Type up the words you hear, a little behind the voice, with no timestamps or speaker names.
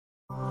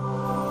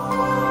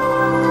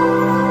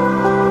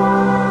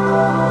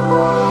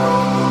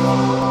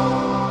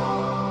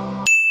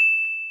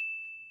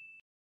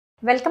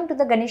Welcome to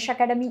the Ganesh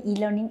Academy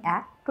e-learning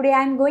app. Today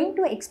I am going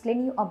to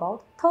explain you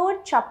about third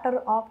chapter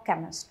of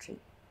chemistry.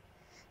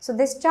 So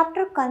this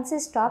chapter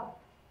consists of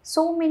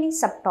so many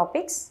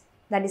subtopics,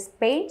 that is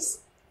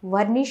paints,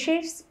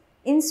 varnishes,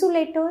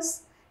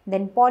 insulators,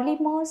 then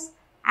polymers,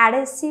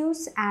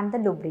 adhesives and the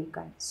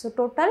lubricants. So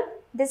total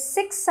this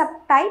 6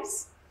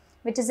 subtypes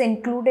which is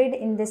included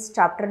in this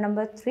chapter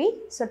number 3.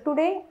 So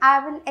today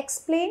I will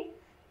explain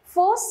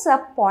first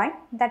sub point,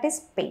 that is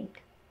paint.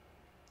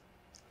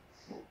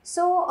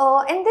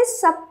 So in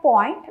this sub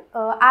point,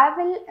 I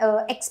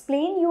will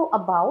explain you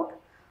about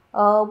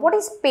what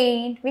is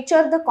paint, which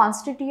are the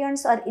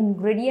constituents or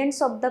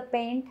ingredients of the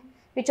paint,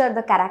 which are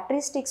the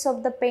characteristics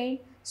of the paint.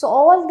 So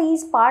all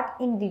these part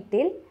in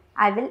detail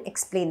I will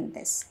explain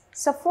this.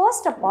 So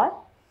first of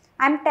all,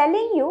 I am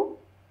telling you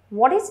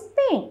what is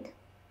paint.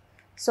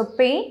 So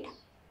paint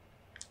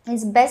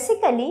is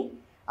basically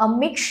a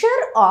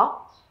mixture of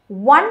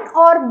one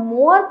or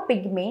more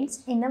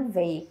pigments in a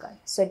vehicle.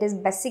 So it is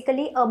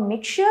basically a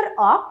mixture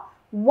of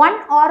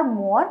one or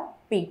more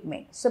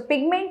pigments. So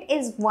pigment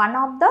is one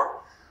of the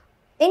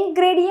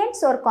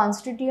ingredients or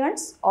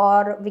constituents,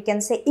 or we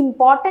can say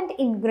important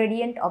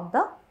ingredient of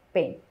the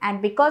paint,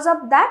 and because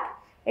of that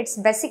it's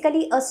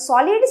basically a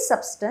solid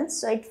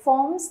substance, so it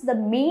forms the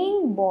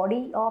main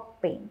body of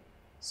paint.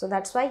 So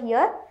that's why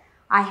here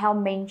I have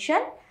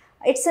mentioned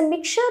it's a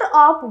mixture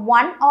of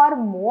one or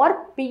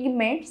more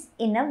pigments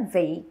in a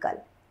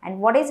vehicle. And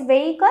what is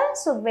vehicle?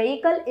 So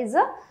vehicle is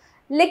a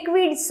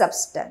liquid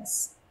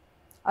substance,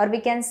 or we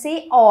can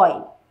say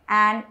oil,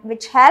 and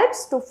which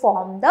helps to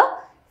form the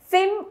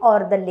film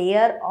or the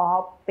layer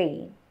of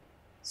paint.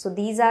 So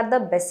these are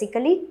the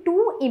basically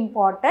two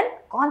important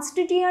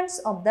constituents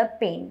of the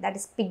paint, that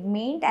is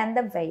pigment and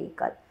the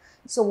vehicle.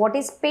 So what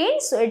is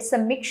paint? So it's a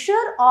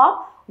mixture of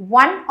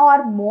one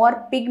or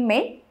more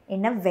pigment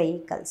in a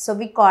vehicle. So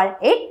we call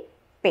it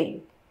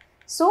paint.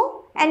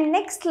 So, and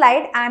next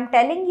slide I am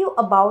telling you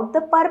about the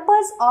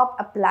purpose of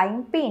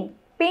applying paint.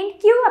 Paint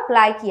क्यों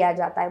apply किया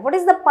जाता है? What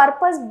is the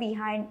purpose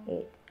behind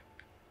it?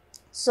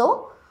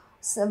 So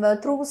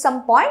through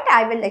some point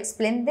I will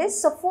explain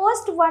this. So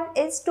first one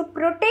is to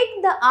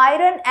protect the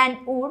iron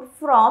and wood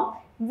from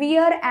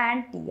wear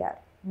and tear.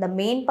 The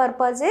main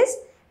purpose is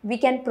we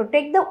can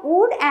protect the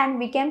wood and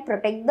we can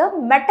protect the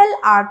metal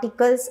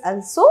articles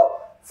also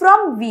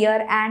from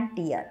wear and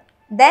tear.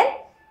 Then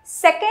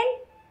second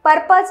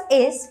purpose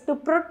is to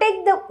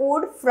protect the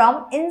wood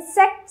from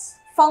insects,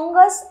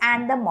 fungus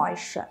and the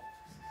moisture.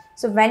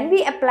 So when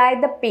we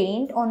apply the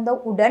paint on the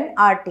wooden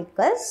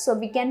articles, so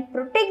we can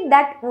protect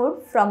that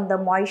wood from the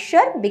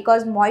moisture,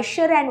 because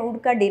moisture and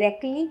wood ka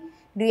directly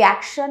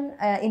reaction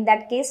in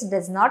that case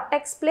does not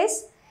take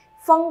place.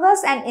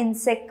 Fungus and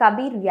insect ka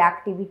bhi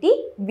reactivity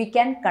we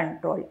can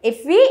control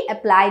if we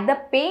apply the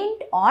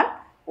paint on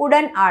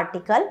wooden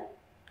article.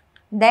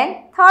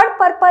 Then third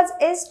purpose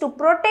is to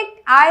protect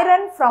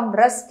iron from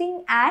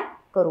rusting and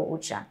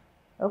corrosion.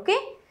 Okay.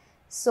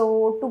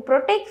 So to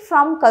protect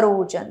from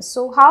corrosion.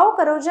 So how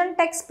corrosion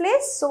takes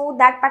place? So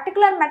that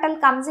particular metal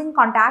comes in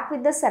contact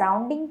with the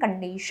surrounding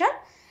condition,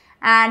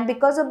 and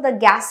because of the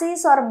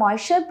gases or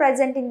moisture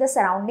present in the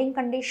surrounding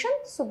condition,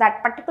 so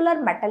that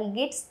particular metal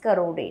gets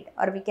corroded,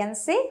 or we can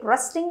say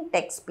rusting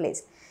takes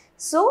place.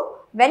 So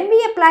when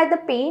we apply the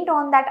paint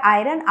on that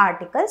iron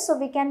article, so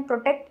we can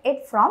protect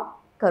it from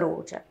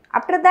corrosion.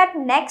 After that,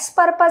 next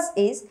purpose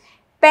is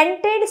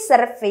painted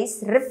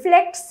surface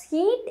reflects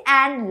heat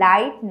and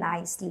light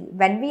nicely.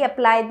 When we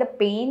apply the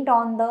paint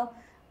on the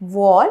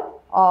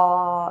wall,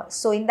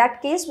 so in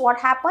that case what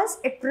happens?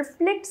 It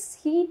reflects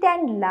heat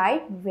and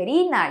light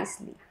very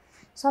nicely.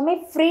 So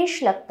हमें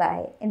fresh लगता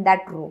है in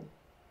that room,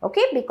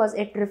 okay, because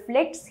it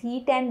reflects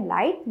heat and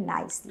light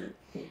nicely.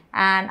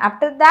 And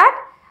after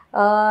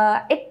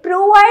that, it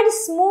provides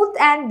smooth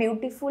and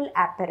beautiful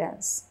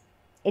appearance.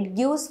 It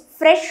gives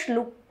fresh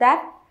look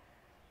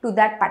to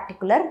that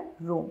particular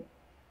room.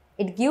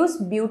 It gives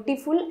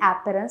beautiful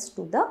appearance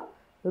to the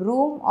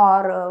room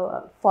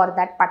or for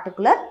that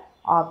particular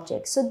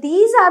object. So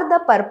these are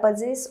the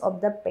purposes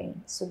of the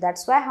paint. So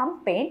that's why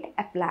हम paint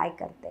apply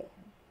करते हैं.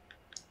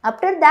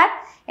 After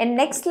that, in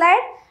next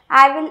slide,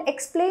 I will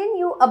explain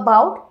you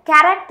about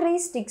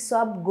characteristics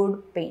of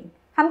good paint.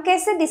 हम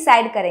कैसे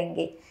decide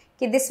करेंगे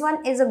कि this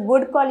one is a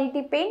good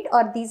quality paint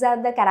or these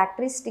are the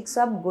characteristics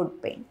of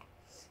good paint.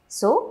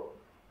 So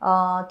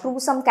through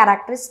some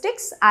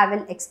characteristics, I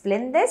will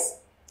explain this.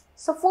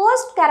 So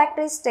first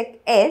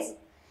characteristic is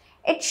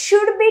it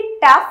should be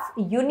tough,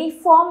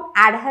 uniform,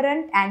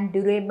 adherent and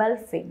durable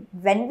film.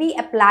 When we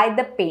apply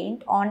the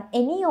paint on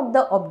any of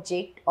the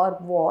object or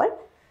wall,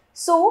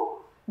 so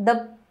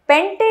the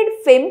painted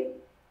film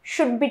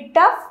should be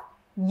tough,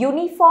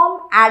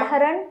 uniform,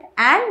 adherent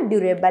and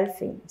durable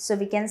film. So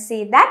we can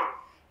say that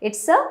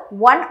it's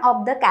one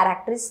of the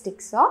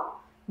characteristics of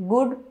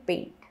good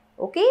paint.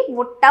 Okay,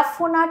 वो tough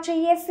होना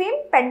चाहिए film,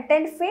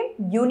 painted film,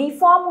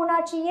 uniform होना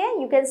चाहिए.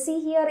 You can see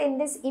here in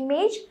this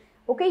image,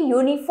 okay,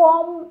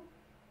 uniform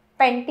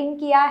painting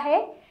किया है,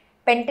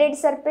 painted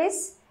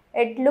surface,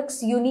 it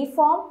looks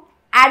uniform,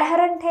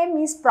 adherent है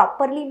means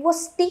properly वो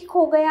stick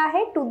हो गया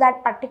है to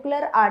that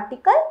particular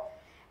article,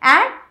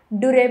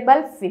 and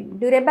durable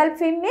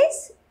film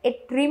means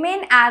it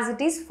remain as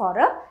it is for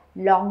a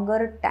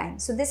longer time.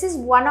 So this is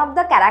one of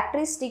the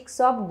characteristics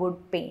of good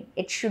paint.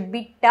 It should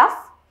be tough,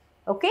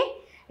 okay,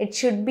 it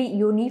should be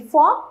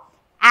uniform,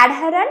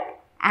 adherent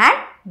and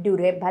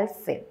durable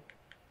film.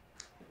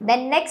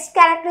 Then next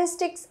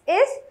characteristics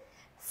is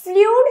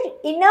fluid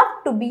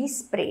enough to be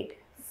sprayed.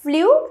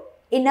 Fluid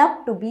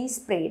enough to be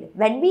sprayed.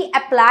 When we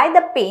apply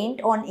the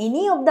paint on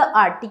any of the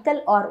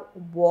article or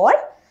wall,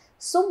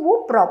 so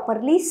वो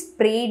properly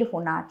sprayed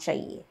होना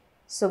चाहिए.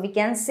 So we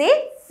can say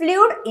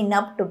fluid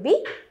enough to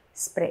be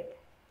sprayed,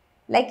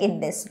 like in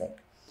this way.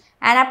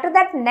 And after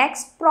that,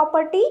 next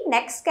property,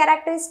 next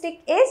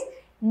characteristic is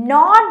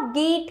not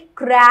get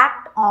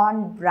cracked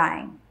on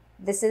drying.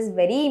 This is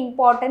very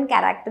important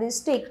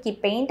characteristic कि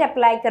paint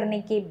apply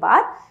करने के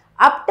बाद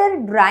after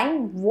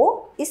drawing वो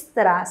इस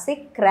तरह से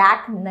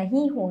crack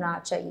नहीं होना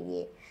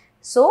चाहिए.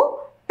 सो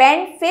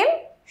pen film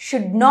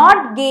should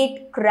not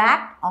gate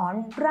crack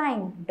on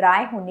drawing.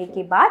 Dry होने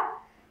के बाद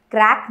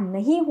क्रैक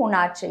नहीं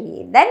होना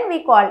चाहिए. Then we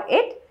call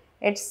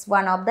it's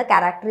one of the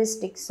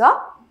characteristics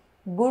of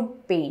good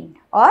paint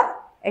और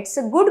it's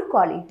a good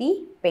quality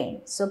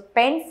paint. So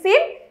pen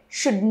film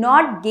should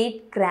not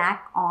get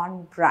crack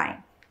on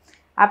drying.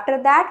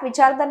 After that, which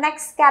are the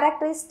next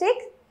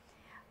characteristics?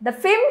 The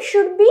film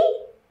should be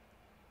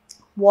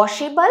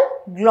washable,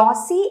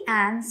 glossy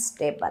and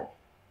stable.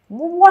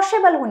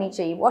 Washable होनी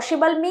चाहिए.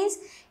 Washable means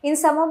in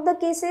some of the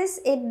cases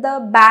if the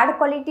bad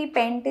quality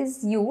paint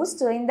is used,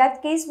 so in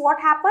that case what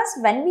happens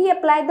when we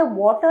apply the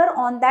water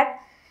on that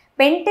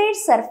painted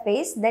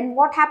surface, then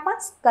what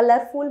happens?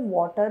 Colorful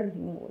water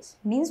removes,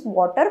 means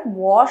water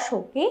wash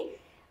होके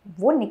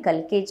वो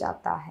निकल के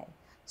जाता है.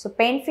 So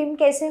paint film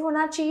कैसे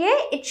होना चाहिए?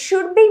 It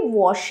should be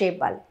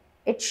washable.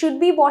 It should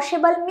be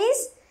washable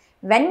means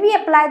when we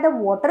apply the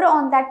water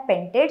on that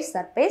painted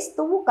surface,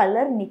 तो वो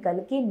कलर निकल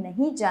के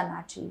नहीं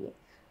जाना चाहिए.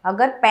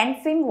 अगर paint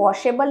film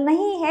washable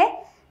नहीं है,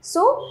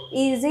 so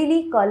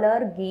easily color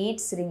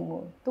gets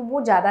removed. तो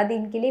वो ज़्यादा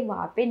दिन के लिए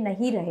वहाँ पे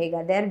नहीं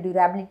रहेगा. Their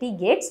durability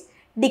gets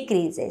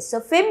decreases. So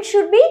film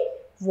should be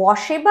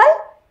washable,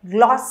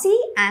 glossy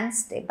and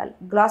stable.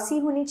 Glossy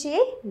होनी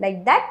चाहिए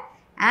like that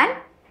and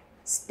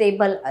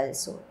stable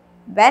also.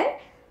 When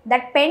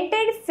that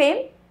painted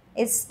film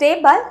is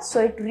stable,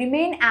 so it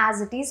remain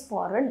as it is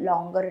for a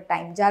longer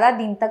time. ज़्यादा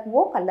दिन तक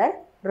वो colour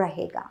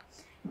रहेगा.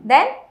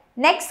 Then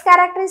next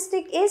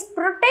characteristic is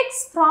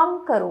protects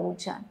from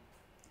corrosion.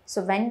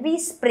 So when we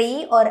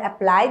spray or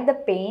apply the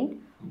paint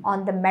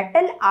on the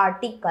metal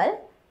article,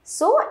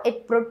 so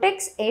it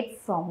protects it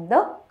from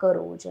the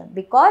corrosion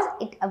because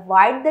it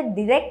avoids the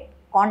direct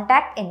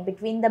contact in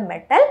between the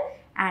metal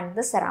and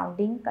the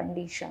surrounding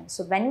conditions.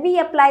 So when we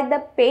apply the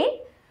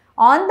paint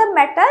on the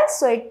metal,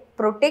 so it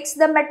protects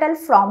the metal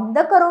from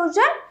the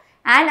corrosion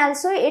and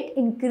also it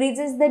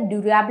increases the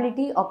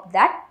durability of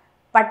that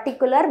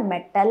particular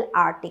metal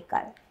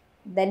article.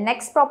 The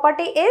next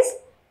property is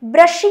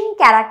brushing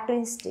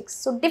characteristics.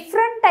 So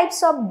different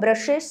types of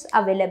brushes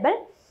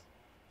available.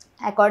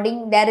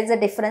 According, there is a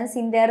difference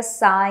in their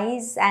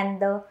size and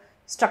the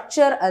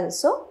structure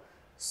also.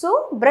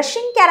 So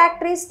brushing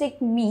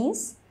characteristic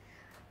means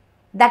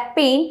that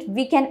paint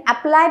we can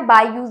apply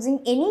by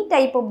using any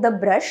type of the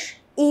brush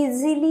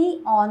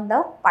easily on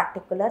the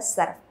particular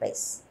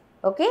surface,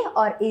 okay,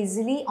 or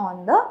easily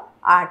on the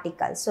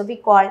article. So we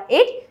call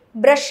it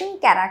brushing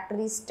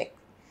characteristic.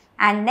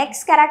 And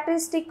next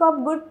characteristic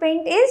of good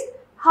paint is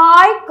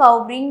high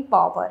covering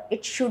power.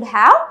 It should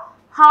have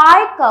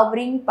high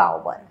covering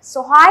power.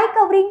 So high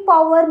covering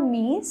power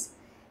means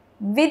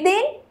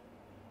within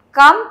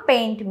come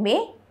paint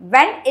में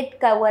when it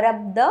cover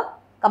up the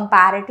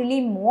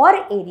comparatively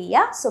more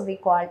area, so we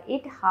call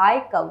it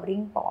high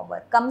covering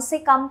power. कम से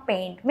कम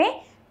paint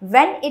में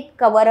when it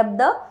cover up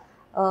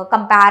the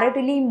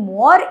comparatively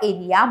more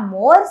area,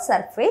 more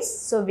surface,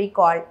 so we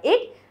call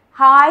it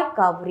high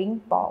covering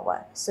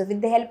power. So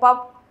with the help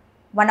of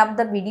one of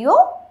the video,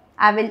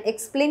 I will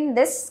explain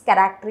this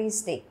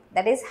characteristic,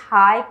 that is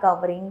high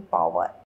covering power.